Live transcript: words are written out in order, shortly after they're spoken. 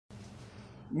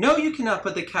No, you cannot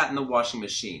put the cat in the washing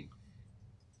machine.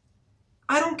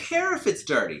 I don't care if it's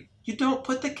dirty. You don't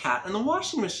put the cat in the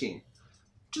washing machine.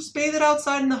 Just bathe it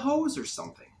outside in the hose or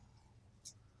something.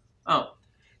 Oh,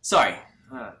 sorry.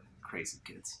 Crazy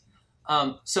kids.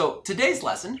 So today's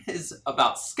lesson is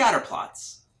about scatter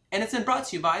plots, and it's been brought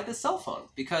to you by the cell phone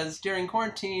because during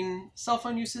quarantine, cell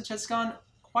phone usage has gone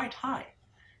quite high.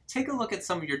 Take a look at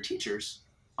some of your teachers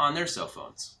on their cell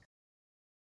phones.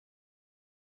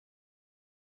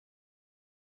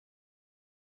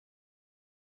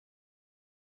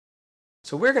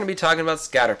 So we're going to be talking about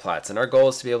scatter plots, and our goal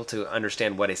is to be able to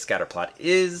understand what a scatter plot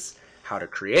is, how to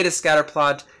create a scatter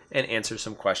plot, and answer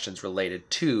some questions related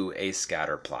to a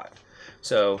scatter plot.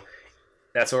 So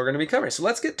that's what we're going to be covering. So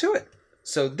let's get to it.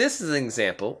 So this is an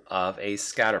example of a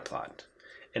scatter plot.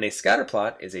 And a scatter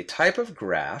plot is a type of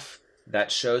graph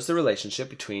that shows the relationship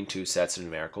between two sets of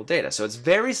numerical data. So it's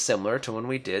very similar to when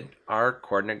we did our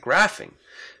coordinate graphing.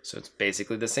 So it's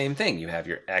basically the same thing. You have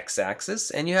your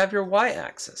x-axis and you have your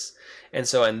y-axis. And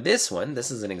so in this one,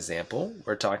 this is an example,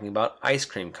 we're talking about ice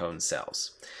cream cone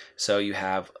cells. So you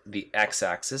have the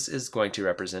x-axis is going to be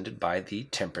represented by the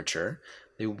temperature.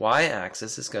 The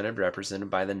y-axis is going to be represented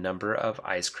by the number of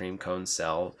ice cream cones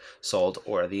sold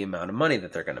or the amount of money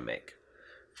that they're going to make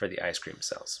for the ice cream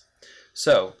cells.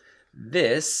 So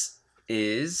this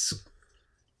is,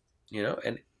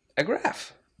 a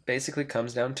graph. Basically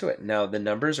comes down to it. Now the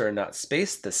numbers are not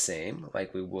spaced the same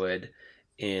like we would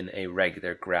in a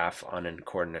regular graph on a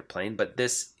coordinate plane, but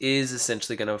this is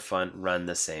essentially going to run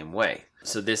the same way.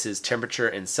 So this is temperature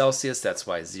in Celsius, that's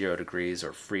why 0 degrees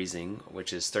or freezing,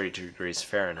 which is 32 degrees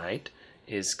Fahrenheit,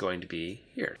 is going to be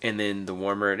here. And then the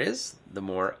warmer it is, the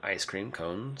more ice cream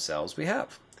cone cells we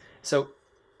have. So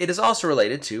it is also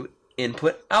related to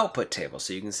input-output table.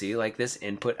 So you can see like this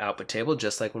input-output table,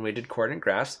 just like when we did coordinate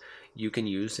graphs, you can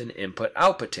use an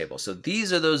input-output table. So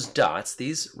these are those dots.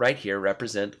 These right here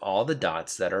represent all the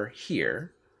dots that are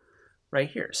here, right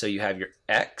here. So you have your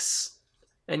X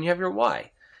and you have your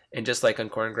Y. And just like on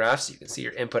coordinate graphs, you can see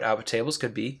your input-output tables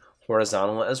could be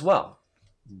horizontal as well.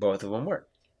 Both of them work.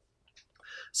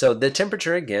 So the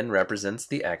temperature again represents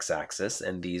the x-axis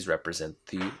and these represent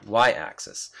the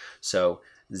y-axis. So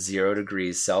 0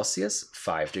 degrees Celsius,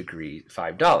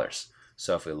 $5.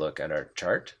 So if we look at our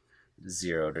chart,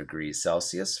 0 degrees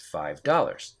Celsius,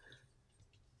 $5.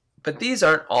 But these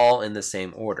aren't all in the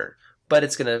same order, but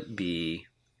it's going to be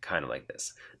kind of like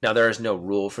this. Now there is no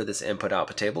rule for this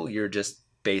input-output table. You're just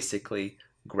basically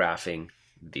graphing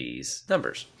these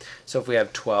numbers. So if we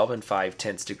have 12 and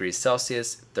 5/10 degrees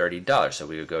Celsius, $30. So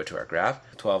we would go to our graph,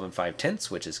 12 and 5/10,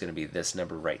 which is going to be this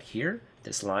number right here,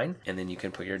 this line, and then you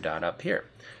can put your dot up here.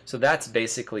 So that's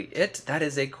basically it. That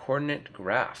is a coordinate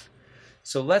graph.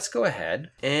 So let's go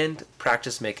ahead and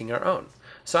practice making our own.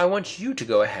 So I want you to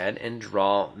go ahead and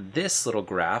draw this little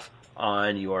graph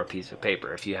on your piece of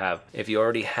paper. If you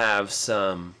already have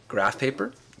some graph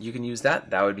paper, you can use that.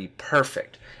 That would be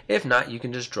perfect. If not, you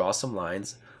can just draw some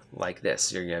lines like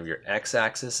this. You're going to have your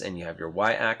x-axis and you have your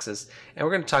y-axis, and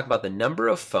we're going to talk about the number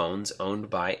of phones owned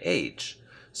by age.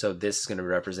 So this is going to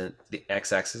represent, the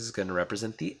x-axis is going to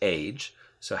represent the age,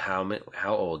 so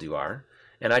how old you are.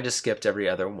 And I just skipped every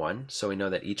other one, so we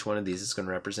know that each one of these is going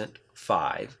to represent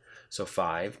 5. So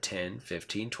 5, 10,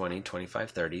 15, 20, 25,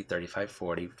 30, 35,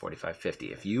 40, 45,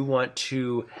 50. If you want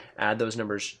to add those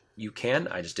numbers, you can.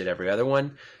 I just did every other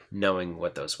one, knowing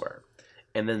what those were.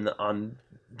 And then on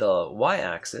the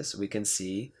y-axis, we can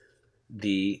see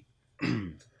the,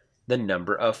 the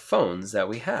number of phones that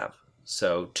we have.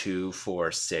 So 2,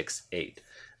 4, 6, 8.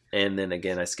 And then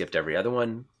again, I skipped every other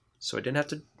one, so I didn't have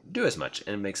to do as much,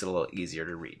 and it makes it a little easier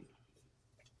to read.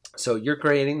 So you're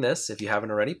creating this. If you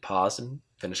haven't already, pause and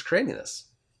finish creating this.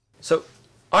 So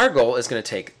our goal is going to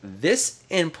take this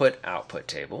input-output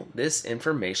table, this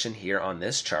information here on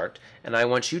this chart, and I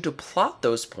want you to plot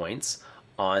those points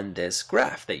on this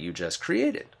graph that you just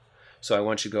created. So I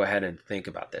want you to go ahead and think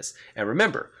about this. And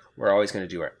remember, we're always going to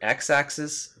do our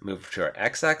x-axis, move to our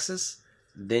x-axis,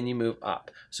 then you move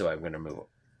up. So I'm going to move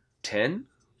 10,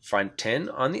 find 10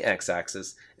 on the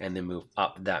x-axis, and then move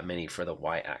up that many for the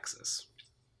y-axis.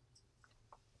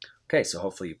 Okay, so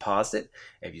hopefully you paused it.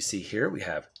 If you see here, we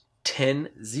have 10,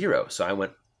 0. So I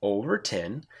went over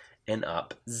 10 and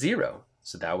up 0.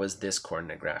 So that was this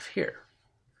coordinate graph here.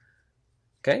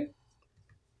 Okay.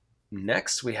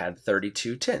 Next, we had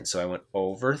 32, 10. So I went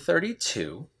over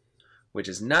 32, which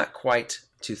is not quite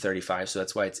to 35, so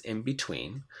that's why it's in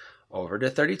between. Over to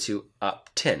 32, up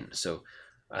 10. So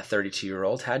a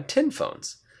 32-year-old had 10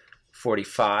 phones. A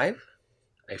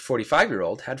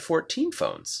 45-year-old had 14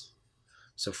 phones.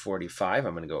 So 45,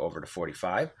 I'm going to go over to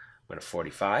 45. I'm going to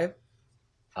 45,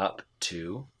 up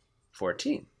to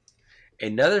 14.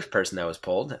 Another person that was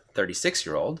polled,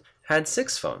 36-year-old, had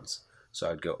 6 phones. So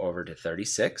I'd go over to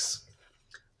 36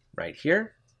 right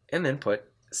here and then put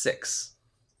 6.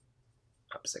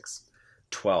 Up 6.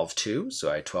 12, 2.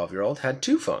 So a 12-year-old had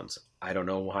 2 phones. I don't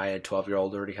know why a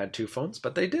 12-year-old already had 2 phones,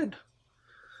 but they did.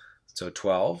 So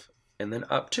 12 and then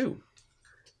up 2.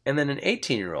 And then an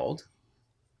 18-year-old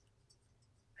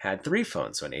had 3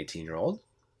 phones. So an 18-year-old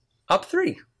up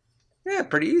 3. Yeah,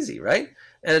 pretty easy, right?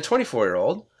 And a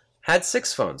 24-year-old had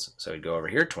 6 phones. So we'd go over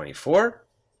here, 24,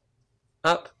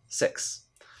 up 6.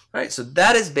 All right, so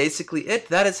that is basically it.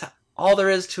 That is all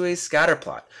there is to a scatter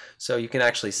plot. So you can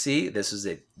actually see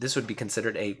this would be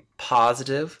considered a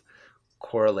positive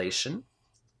correlation.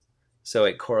 So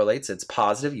it correlates, it's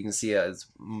positive. You can see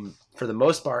for the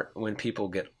most part, when people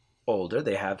get older,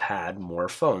 they have had more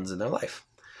phones in their life.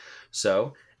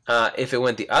 So if it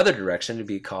went the other direction, it'd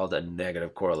be called a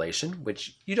negative correlation,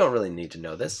 which you don't really need to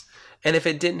know this. And if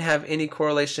it didn't have any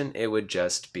correlation, it would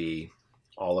just be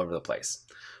all over the place.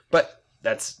 But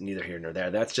that's neither here nor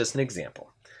there. That's just an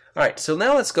example. All right, so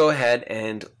now let's go ahead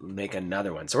and make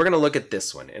another one. So we're going to look at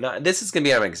this one. And this is going to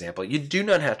be our example. You do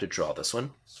not have to draw this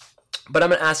one, but I'm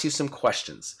going to ask you some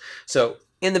questions. So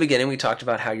in the beginning, we talked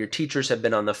about how your teachers have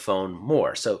been on the phone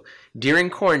more. So during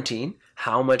quarantine,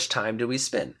 how much time do we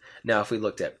spend? Now, if we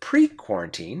looked at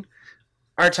pre-quarantine,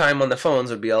 our time on the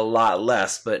phones would be a lot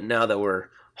less, but now that we're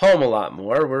home a lot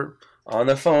more, we're on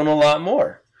the phone a lot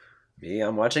more. Maybe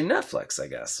I'm watching Netflix, I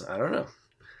guess. I don't know.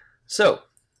 So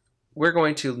we're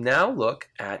going to now look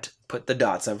at, put the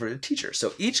dots on for the teacher.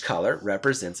 So each color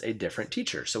represents a different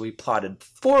teacher. So we plotted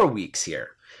 4 weeks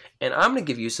here. And I'm going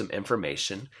to give you some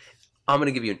information. I'm going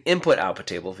to give you an input-output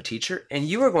table of a teacher, and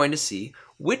you are going to see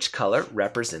which color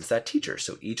represents that teacher.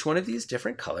 So each one of these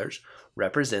different colors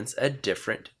represents a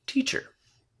different teacher.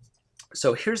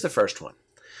 So here's the first one.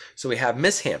 So we have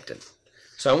Miss Hampton.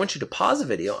 So I want you to pause the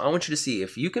video. I want you to see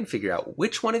if you can figure out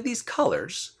which one of these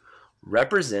colors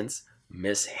represents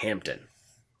Miss Hampton.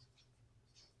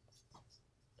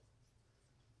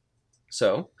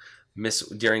 So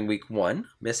during week 1,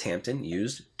 Miss Hampton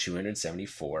used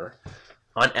 274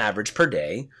 on average per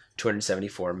day,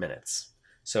 274 minutes.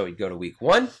 So we go to week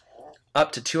 1,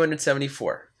 up to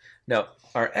 274. Now,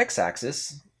 our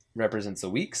x-axis represents the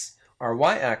weeks. Our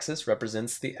y-axis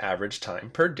represents the average time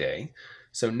per day.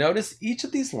 So notice each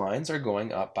of these lines are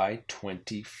going up by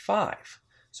 25.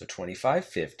 So 25,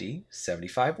 50,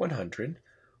 75, 100,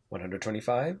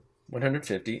 125,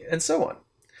 150, and so on.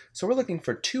 So we're looking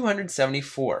for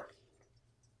 274.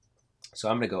 So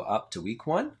I'm going to go up to week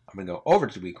 1. I'm going to go over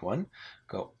to week 1,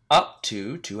 go up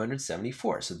to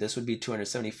 274. So this would be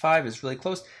 275 is really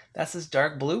close. That's this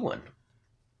dark blue one.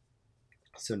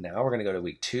 So now we're going to go to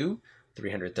week 2,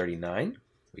 339.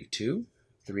 Week 2,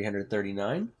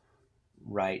 339.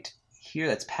 Right here,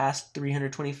 that's past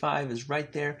 325 is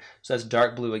right there. So that's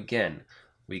dark blue again.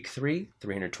 Week 3,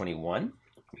 321.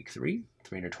 Week 3,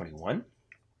 321.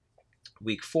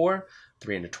 Week 4,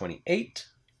 328.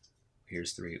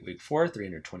 Here's week 4,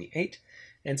 328,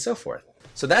 and so forth.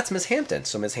 So that's Miss Hampton.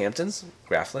 So Miss Hampton's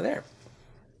graph there.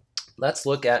 Let's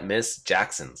look at Miss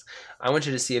Jackson's. I want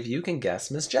you to see if you can guess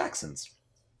Miss Jackson's.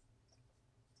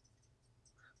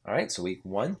 All right, so week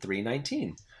 1,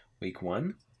 319. Week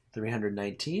 1,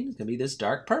 319 is going to be this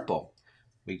dark purple.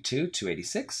 Week 2,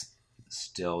 286,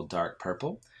 still dark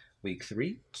purple. Week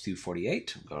 3,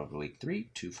 248. Go over to week 3,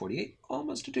 248,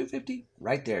 almost to 250,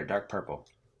 right there, dark purple.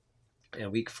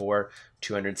 And week 4,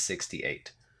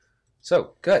 268.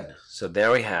 So good. So there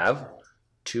we have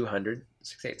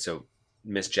 268. So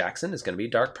Miss Jackson is going to be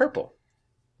dark purple.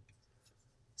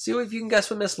 See if you can guess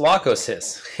what Miss Lagos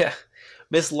is. Yeah,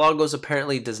 Miss Lagos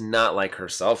apparently does not like her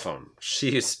cell phone.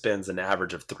 She spends an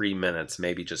average of 3 minutes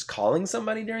maybe just calling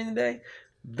somebody during the day.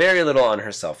 Very little on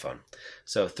her cell phone.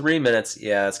 So 3 minutes,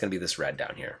 yeah, it's going to be this red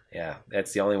down here. Yeah,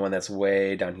 that's the only one that's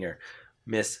way down here.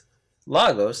 Miss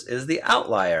Lagos is the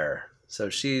outlier. So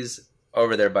she's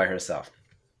over there by herself.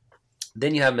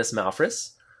 Then you have Miss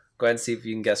Malfris. Go ahead and see if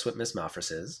you can guess what Miss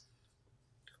Malfris is.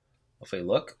 If we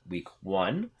look, week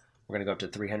 1, we're going to go up to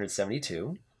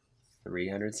 372.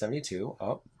 372,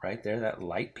 oh, right there, that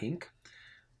light pink.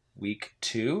 Week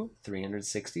 2,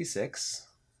 366.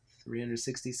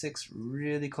 366,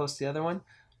 really close to the other one,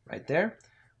 right there.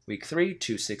 Week 3,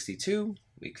 262.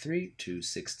 Week 3,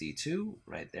 262,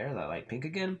 right there, that light pink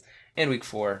again. And week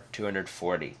 4,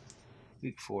 240.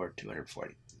 Week 4,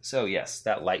 240. So yes,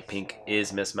 that light pink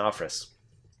is Miss Malfris.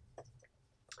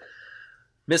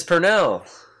 Miss Purnell.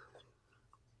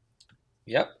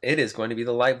 Yep, it is going to be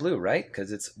the light blue, right?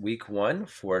 Because it's week 1,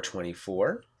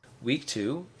 424. Week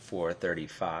 2,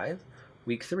 435.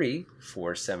 Week 3,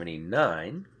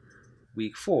 479.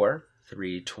 Week 4,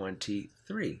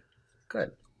 323.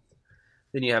 Good.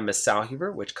 Then you have Miss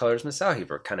Salhuber. Which color is Miss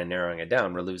Salhuber? Kind of narrowing it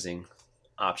down. We're losing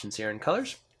options here in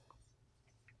colors.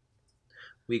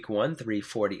 Week 1,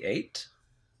 348.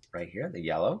 Right here, the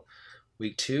yellow.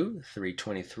 Week 2,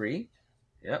 323.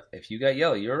 Yep, if you got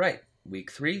yellow, you're right.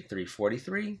 Week 3,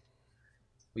 343.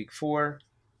 Week 4,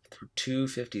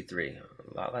 253.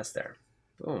 A lot less there.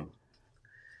 Boom.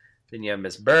 Then you have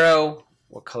Miss Burrow.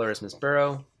 What color is Miss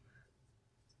Burrow?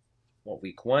 Well,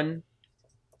 week 1,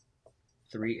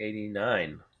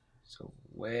 389. So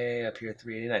way up here,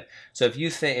 389. So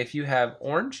if you have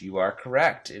orange, you are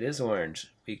correct. It is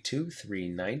orange. Week 2,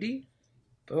 390.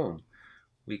 Boom.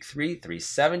 Week 3,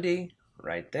 370.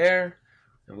 Right there.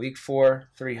 And week 4,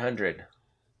 300.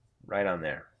 Right on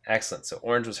there. Excellent. So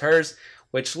orange was hers,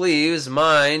 which leaves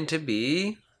mine to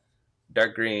be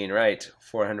dark green, right?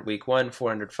 400. Week 1,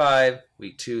 405.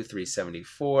 Week 2,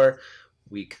 374.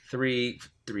 Week 3,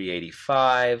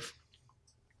 385.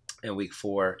 And week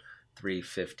 4,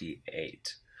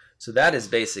 358. So that is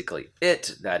basically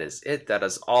it. That is it. That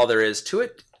is all there is to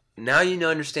it. Now you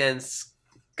understand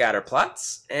scatter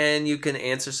plots, and you can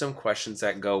answer some questions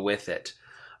that go with it.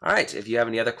 All right, if you have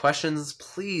any other questions,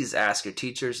 please ask your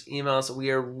teachers, email us. We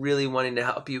are really wanting to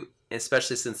help you,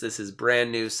 especially since this is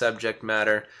brand new subject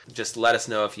matter. Just let us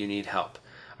know if you need help.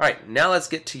 All right, now let's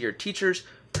get to your teachers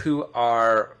who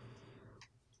are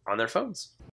on their phones.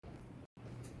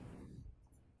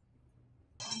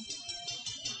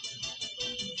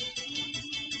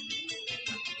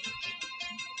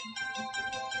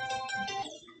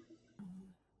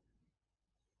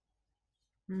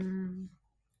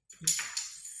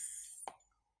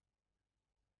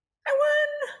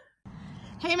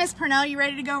 Hey, Miss Purnell, you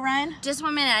ready to go run? Just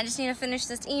 1 minute. I just need to finish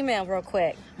this email real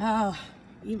quick. Oh,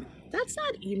 that's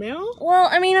not email. Well,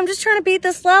 I mean, I'm just trying to beat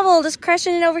this level, just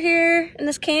crushing it over here in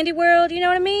this candy world. You know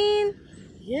what I mean?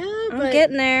 Yeah, I'm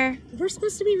getting there. We're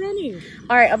supposed to be running.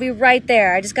 All right, I'll be right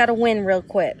there. I just got to win real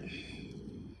quick.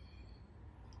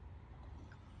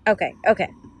 Okay.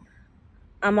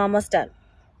 I'm almost done.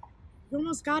 You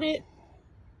almost got it.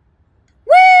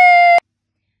 Woo!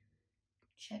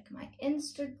 Check my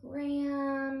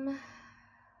Instagram.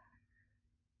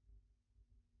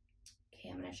 Okay,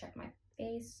 I'm going to check my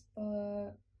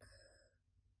Facebook.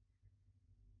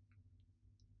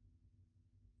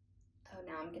 Oh,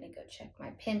 now I'm going to go check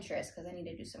my Pinterest because I need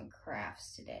to do some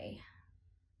crafts today.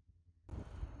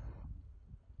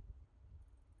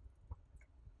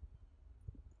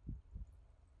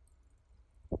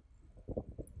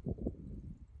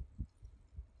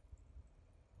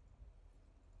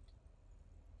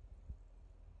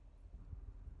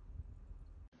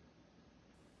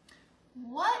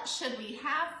 What should we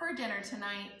have for dinner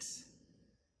tonight?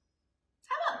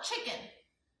 How about chicken?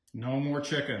 No more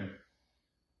chicken.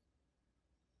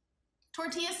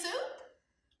 Tortilla soup?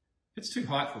 It's too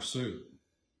hot for soup.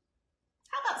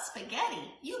 How about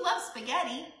spaghetti? You love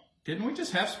spaghetti. Didn't we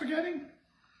just have spaghetti?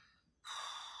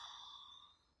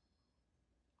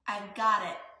 I've got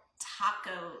it.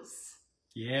 Tacos.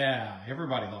 Yeah,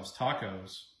 everybody loves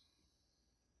tacos.